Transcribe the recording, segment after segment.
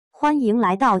欢迎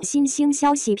来到新星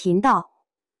消息频道，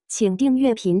请订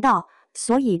阅频道，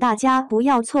所以大家不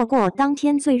要错过当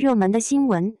天最热门的新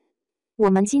闻。我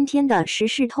们今天的时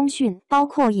事通讯包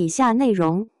括以下内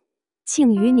容：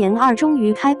庆余年2终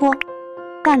于开播，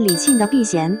但李沁的避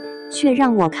嫌却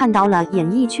让我看到了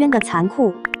演艺圈的残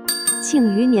酷。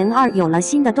庆余年2有了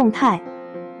新的动态，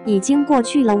已经过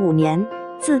去了5年，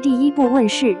自第1部问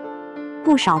世，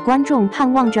不少观众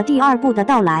盼望着第2部的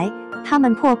到来。他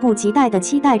们迫不及待地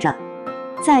期待着，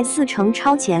在4成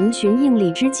超前巡映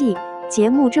礼之际，节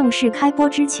目正式开播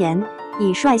之前，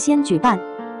已率先举办，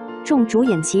众主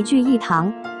演齐聚一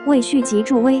堂，为续集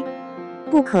助威。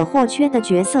不可或缺的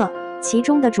角色，其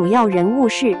中的主要人物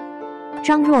是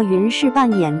张若昀是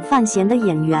扮演范闲的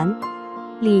演员，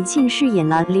李沁饰演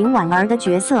了林婉儿的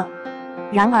角色。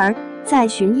然而，在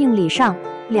巡映礼上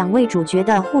，2位主角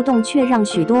的互动却让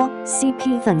许多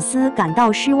CP 粉丝感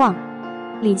到失望。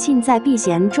李沁在避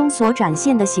嫌中所展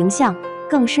现的形象，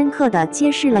更深刻地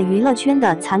揭示了娱乐圈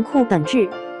的残酷本质。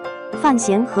范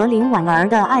闲和林婉儿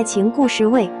的爱情故事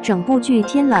为整部剧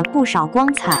添了不少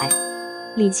光彩。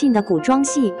李沁的古装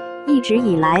戏一直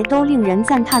以来都令人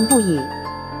赞叹不已，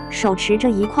手持着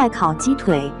一块烤鸡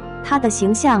腿，她的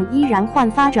形象依然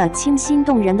焕发着清新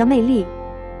动人的魅力，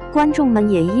观众们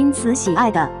也因此喜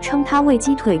爱地称她为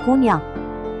鸡腿姑娘。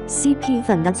CP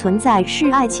粉的存在是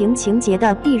爱情情节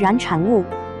的必然产物，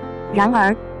然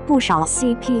而不少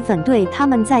CP 粉对他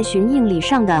们在巡映礼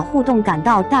上的互动感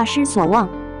到大失所望。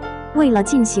为了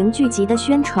进行剧集的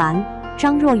宣传，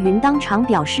张若昀当场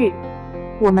表示：“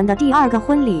我们的第2个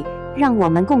婚礼，让我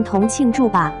们共同庆祝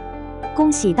吧，恭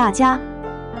喜大家！”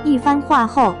一番话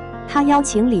后，他邀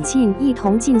请李沁一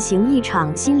同进行一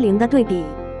场心灵的对比，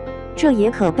这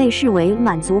也可被视为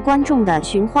满足观众的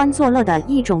寻欢作乐的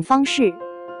一种方式。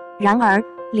然而，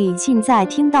李沁在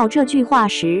听到这句话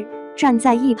时站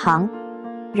在一旁，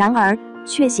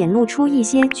却显露出一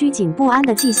些拘谨不安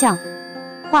的迹象。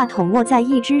话筒握在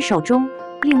一只手中，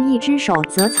另一只手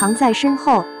则藏在身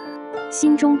后，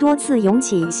心中多次涌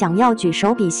起想要举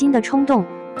手比心的冲动，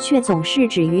却总是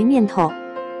止于念头。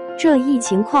这一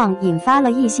情况引发了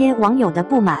一些网友的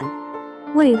不满：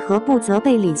为何不责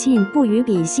备李沁不与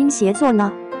比心协作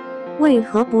呢？为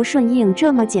何不顺应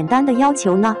这么简单的要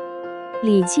求呢？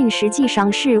李沁实际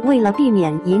上是为了避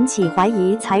免引起怀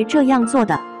疑才这样做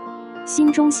的，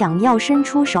心中想要伸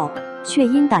出手，却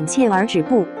因胆怯而止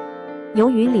步。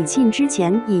由于李沁之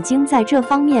前已经在这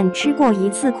方面吃过一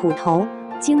次苦头，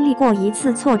经历过一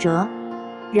次挫折，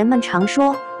人们常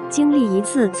说经历一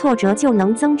次挫折就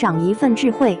能增长一份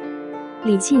智慧。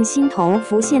李沁心头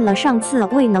浮现了上次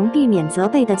未能避免责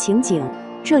备的情景，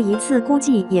这一次估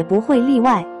计也不会例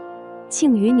外。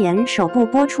庆余年首部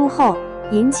播出后，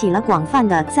引起了广泛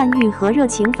的赞誉和热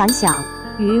情反响，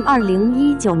于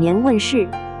2019年问世，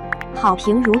好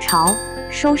评如潮，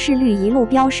收视率一路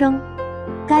飙升。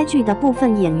该剧的部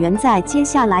分演员在接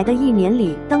下来的1年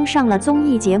里登上了综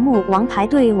艺节目《王牌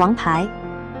对王牌》，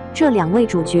这2位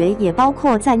主角也包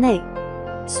括在内。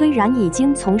虽然已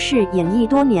经从事演艺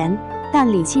多年，但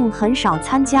李沁很少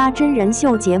参加真人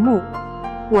秀节目。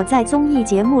我在综艺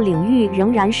节目领域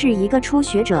仍然是一个初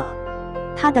学者。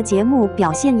他的节目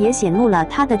表现也显露了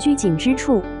他的拘谨之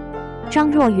处。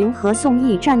张若昀和宋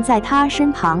轶站在他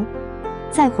身旁，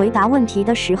在回答问题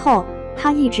的时候，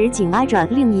他一直紧挨着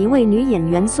另一位女演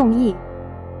员宋轶。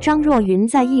张若昀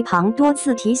在一旁多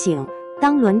次提醒，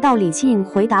当轮到李沁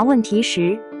回答问题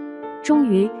时，终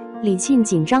于李沁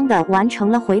紧张地完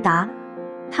成了回答。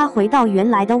他回到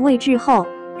原来的位置后，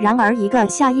然而一个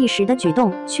下意识的举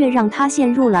动却让他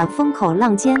陷入了风口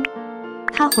浪尖。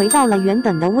他回到了原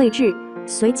本的位置，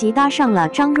随即搭上了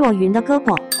张若昀的胳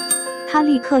膊，他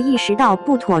立刻意识到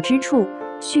不妥之处，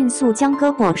迅速将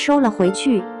胳膊收了回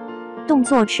去，动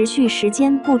作持续时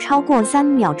间不超过3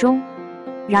秒钟，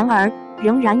然而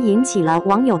仍然引起了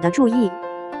网友的注意。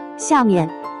下面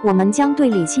我们将对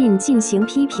李沁进行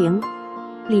批评。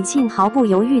李沁毫不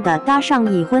犹豫地搭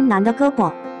上已婚男的胳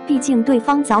膊，毕竟对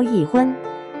方早已婚，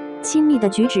亲密的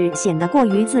举止显得过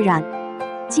于自然，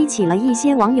激起了一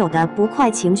些网友的不快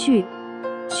情绪。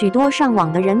许多上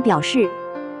网的人表示，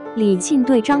李沁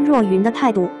对张若昀的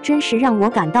态度真是让我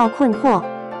感到困惑，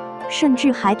甚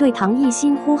至还对唐艺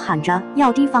昕呼喊着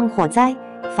要提防火灾、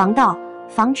防盗、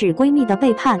防止闺蜜的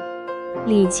背叛。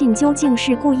李沁究竟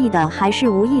是故意的还是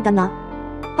无意的呢？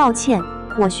抱歉，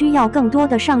我需要更多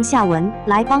的上下文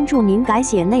来帮助您改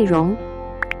写内容。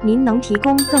您能提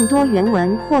供更多原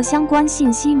文或相关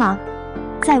信息吗？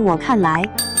在我看来，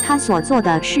他所做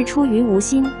的是出于无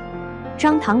心。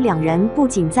张唐2人不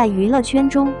仅在娱乐圈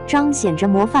中彰显着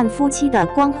模范夫妻的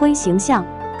光辉形象，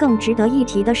更值得一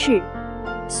提的是，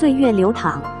岁月流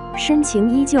淌，深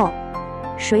情依旧。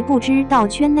谁不知道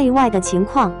圈内外的情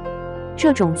况？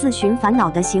这种自寻烦恼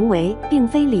的行为，并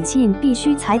非李沁必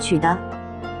须采取的，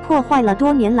破坏了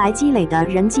多年来积累的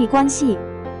人际关系。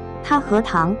他和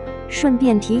唐，顺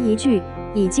便提一句，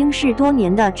已经是多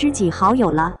年的知己好友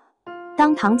了。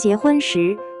当唐结婚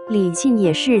时，李沁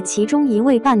也是其中一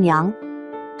位伴娘。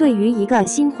对于一个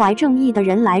心怀正义的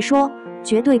人来说，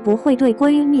绝对不会对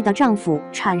闺蜜的丈夫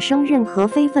产生任何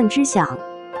非分之想。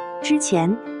之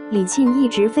前，李沁一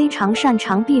直非常擅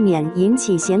长避免引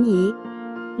起嫌疑。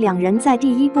两人在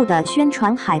第一部的宣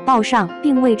传海报上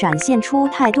并未展现出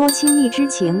太多亲密之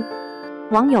情，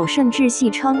网友甚至戏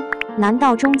称：“难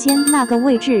道中间那个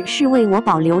位置是为我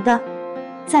保留的？”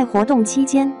在活动期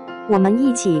间，我们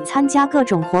一起参加各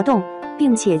种活动，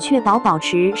并且确保保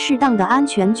持适当的安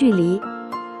全距离。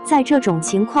在这种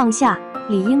情况下，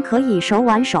理应可以手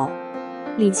挽手。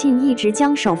李沁一直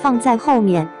将手放在后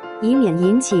面，以免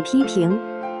引起批评。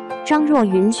张若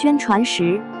昀宣传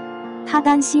时，他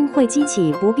担心会激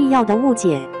起不必要的误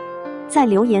解，在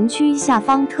留言区下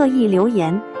方特意留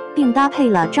言，并搭配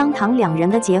了张唐两人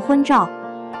的结婚照。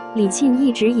李沁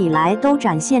一直以来都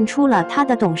展现出了他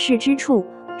的懂事之处，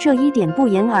这一点不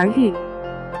言而喻。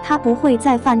他不会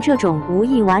再犯这种无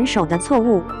意挽手的错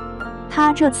误。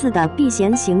他这次的避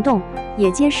嫌行动，也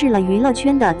揭示了娱乐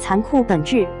圈的残酷本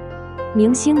质。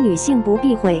明星女性不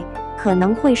避讳，可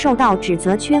能会受到指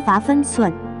责缺乏分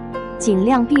寸，尽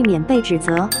量避免被指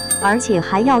责，而且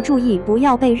还要注意不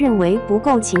要被认为不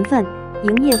够勤奋，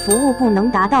营业服务不能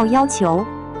达到要求。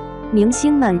明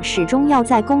星们始终要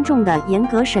在公众的严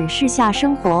格审视下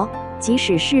生活，即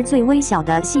使是最微小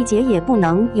的细节也不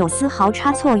能有丝毫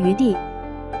差错余地。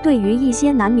对于一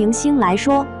些男明星来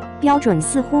说，标准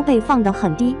似乎被放得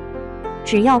很低，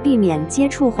只要避免接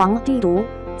触黄地毒，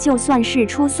就算是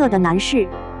出色的男士。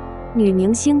女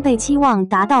明星被期望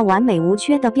达到完美无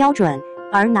缺的标准，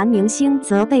而男明星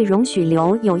则被容许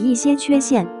留有一些缺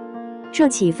陷，这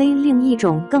岂非另一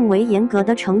种更为严格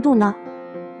的程度呢？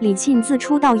李沁自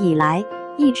出道以来，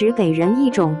一直给人一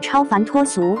种超凡脱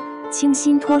俗、清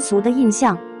新脱俗的印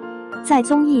象。在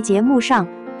综艺节目上，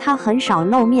他很少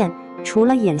露面，除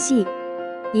了演戏。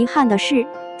遗憾的是，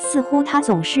似乎他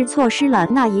总是错失了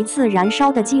那一次燃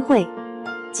烧的机会。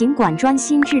尽管专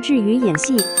心致志于演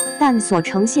戏，但所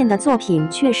呈现的作品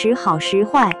确实好时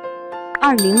坏。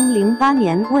2008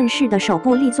年问世的首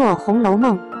部力作《红楼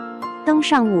梦》，登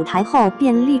上舞台后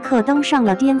便立刻登上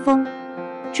了巅峰。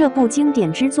这部经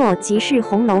典之作即是《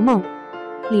红楼梦》。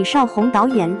李少红导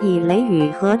演以《雷雨》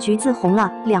和《橘子红了》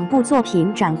两部作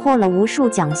品斩获了无数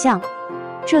奖项。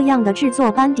这样的制作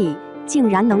班底，竟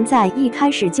然能在一开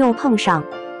始就碰上，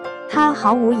他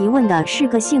毫无疑问的是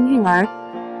个幸运儿。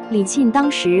李沁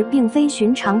当时并非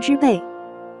寻常之辈，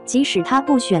即使他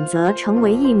不选择成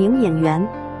为一名演员，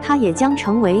他也将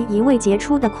成为一位杰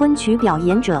出的昆曲表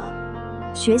演者。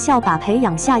学校把培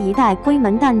养下一代闺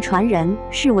门旦传人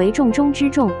视为重中之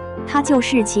重，他就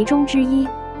是其中之一。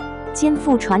肩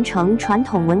负传承传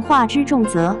统文化之重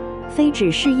责，非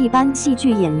只是一般戏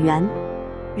剧演员。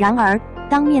然而，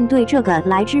当面对这个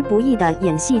来之不易的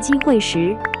演戏机会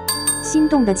时，心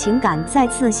动的情感再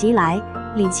次袭来，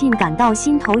李沁感到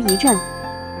心头一震。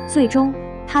最终，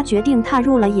他决定踏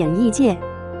入了演艺界。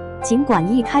尽管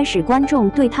一开始观众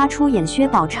对他出演薛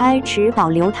宝钗持保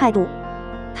留态度，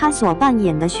他所扮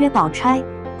演的薛宝钗，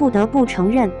不得不承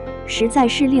认，实在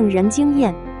是令人惊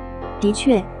艳。的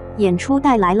确，演出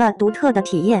带来了独特的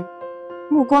体验，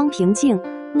目光平静，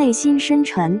内心深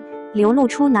沉，流露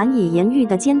出难以言喻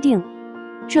的坚定。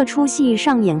这出戏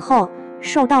上演后，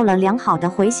受到了良好的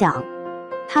回响，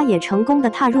他也成功地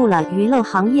踏入了娱乐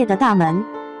行业的大门。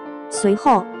随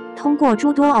后，通过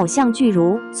诸多偶像剧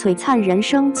如《璀璨人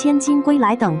生》《千金归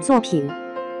来》等作品，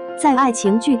在爱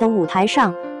情剧的舞台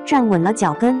上站稳了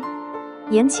脚跟。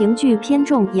言情剧偏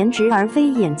重颜值而非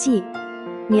演技，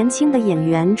年轻的演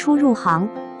员初入行，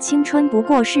青春不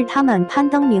过是他们攀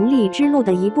登名利之路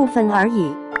的一部分而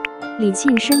已。李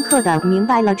沁深刻地明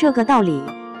白了这个道理，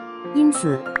因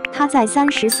此他在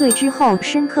30岁之后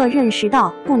深刻认识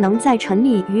到，不能再沉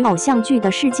溺于偶像剧的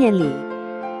世界里，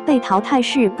被淘汰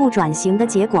是不转型的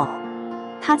结果。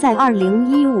他在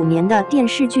2015年的电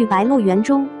视剧《白鹿原》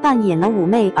中扮演了妩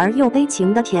媚而又悲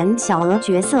情的田小娥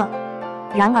角色，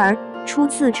然而初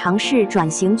次尝试转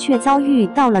型却遭遇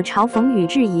到了嘲讽与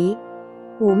质疑。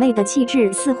妩媚的气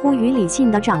质似乎与李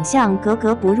沁的长相格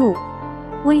格不入，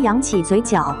微扬起嘴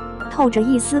角，透着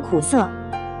一丝苦涩。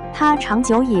她长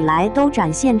久以来都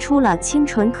展现出了清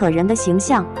纯可人的形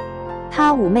象，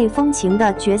她妩媚风情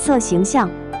的角色形象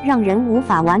让人无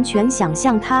法完全想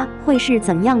象她会是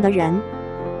怎样的人。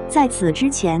在此之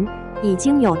前，已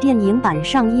经有电影版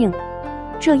上映，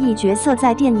这一角色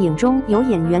在电影中由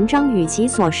演员张雨绮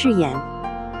所饰演。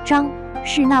张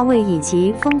是那位以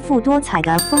其丰富多彩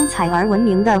的风采而闻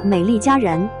名的美丽佳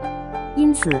人，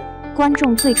因此观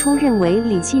众最初认为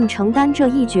李沁承担这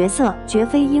一角色绝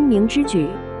非英明之举。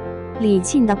李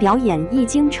沁的表演一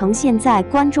经呈现在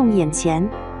观众眼前，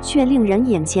却令人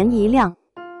眼前一亮。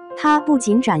她不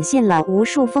仅展现了无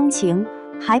数风情，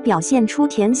还表现出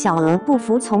田小娥不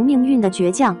服从命运的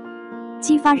倔强，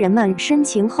激发人们深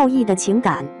情厚谊的情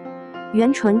感。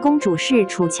元纯公主是《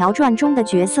楚乔传》中的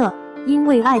角色，因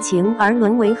为爱情而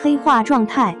沦为黑化状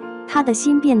态，她的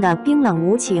心变得冰冷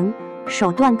无情，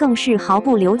手段更是毫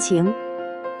不留情。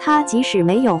她即使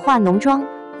没有化浓妆，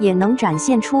也能展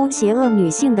现出邪恶女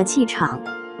性的气场。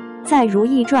在《如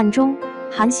懿传》中，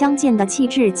韩湘见的气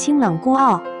质清冷孤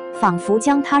傲，仿佛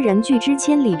将他人拒之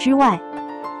千里之外。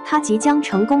她即将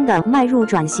成功地迈入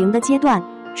转型的阶段，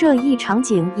这一场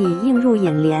景已映入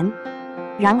眼帘。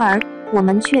然而，我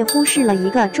们却忽视了一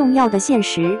个重要的现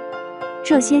实：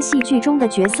这些戏剧中的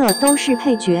角色都是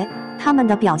配角，他们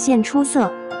的表现出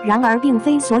色，然而并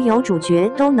非所有主角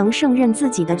都能胜任自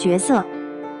己的角色。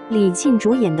李沁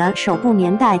主演的首部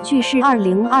年代剧是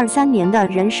2023年的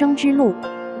《人生之路》，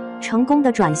成功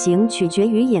的转型取决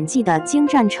于演技的精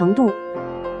湛程度。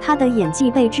她的演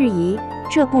技被质疑，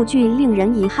这部剧令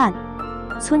人遗憾。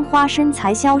村花身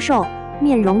材消瘦，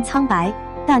面容苍白，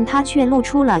但她却露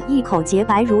出了一口洁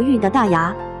白如玉的大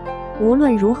牙。无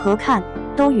论如何看，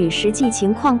都与实际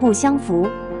情况不相符。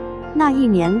那一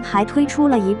年还推出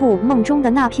了一部《梦中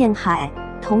的那片海》，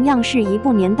同样是一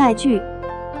部年代剧。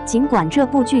尽管这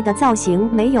部剧的造型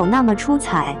没有那么出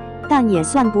彩，但也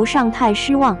算不上太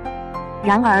失望。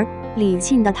然而，李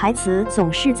沁的台词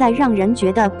总是在让人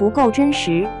觉得不够真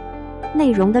实，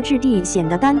内容的质地显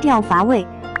得单调乏味，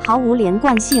毫无连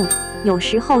贯性，有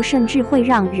时候甚至会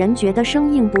让人觉得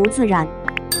生硬不自然。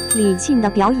李沁的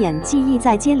表演技艺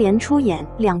在接连出演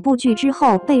2部剧之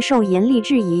后备受严厉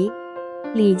质疑。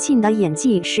李沁的演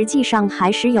技实际上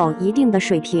还是有一定的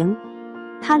水平，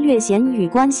她略显与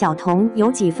关晓彤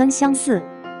有几分相似，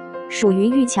属于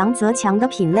遇强则强的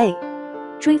品类。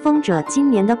追风者今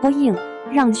年的播映，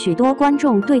让许多观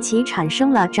众对其产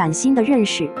生了崭新的认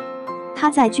识。她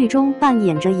在剧中扮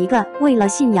演着一个为了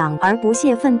信仰而不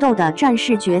懈奋斗的战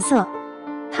士角色，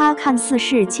她看似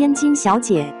是千金小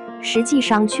姐，实际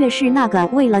上却是那个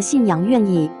为了信仰愿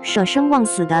意舍生忘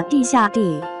死的地下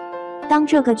帝。当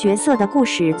这个角色的故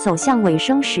事走向尾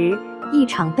声时，一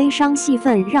场悲伤戏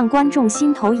份让观众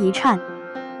心头一颤。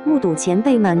目睹前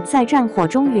辈们在战火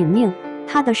中殒命，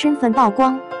他的身份曝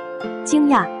光，惊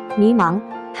讶、迷茫，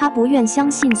他不愿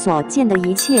相信所见的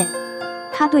一切。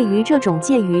他对于这种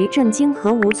介于震惊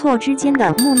和无措之间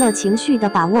的木讷情绪的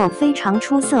把握非常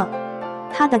出色。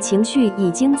他的情绪已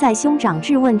经在兄长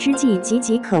质问之际岌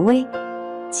岌可危，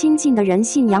亲近的人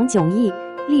信仰迥异，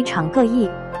立场各异。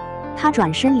他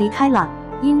转身离开了，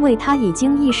因为他已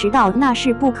经意识到那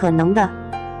是不可能的。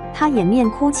他掩面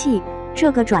哭泣，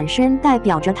这个转身代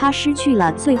表着他失去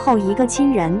了最后一个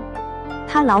亲人。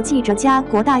他牢记着家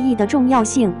国大义的重要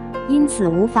性，因此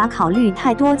无法考虑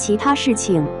太多其他事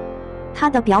情。他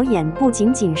的表演不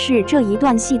仅仅是这一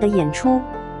段戏的演出，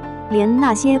连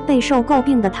那些备受诟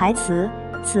病的台词，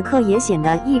此刻也显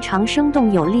得异常生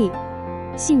动有力。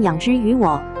信仰之于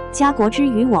我，家国之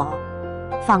于我，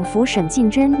仿佛沈近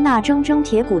珍那铮铮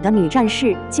铁骨的女战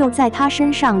士就在她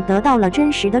身上得到了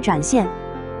真实的展现。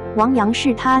王阳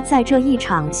是她在这一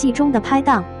场戏中的拍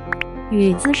档，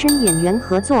与资深演员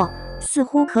合作，似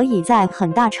乎可以在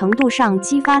很大程度上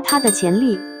激发她的潜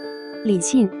力。李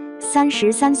沁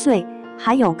33岁，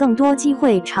还有更多机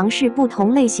会尝试不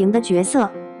同类型的角色，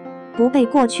不被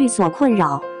过去所困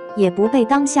扰，也不被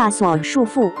当下所束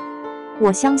缚。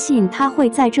我相信她会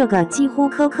在这个几乎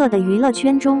苛刻的娱乐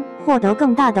圈中获得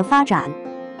更大的发展。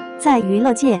在娱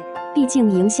乐界，毕竟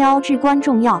营销至关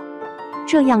重要，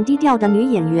这样低调的女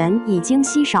演员已经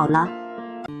稀少了。